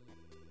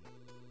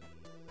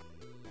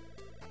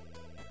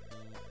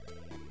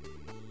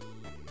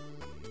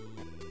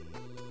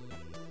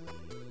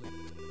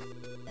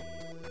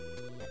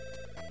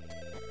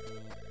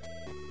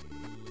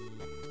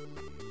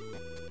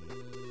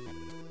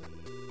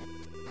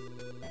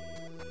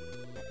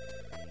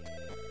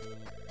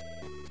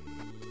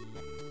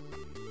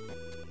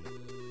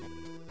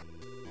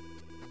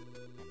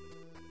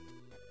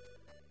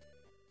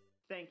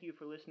 Thank you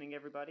for listening,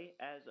 everybody.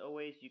 As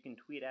always, you can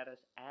tweet at us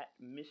at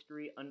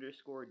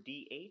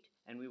mystery_D8,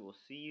 and we will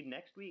see you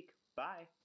next week. Bye.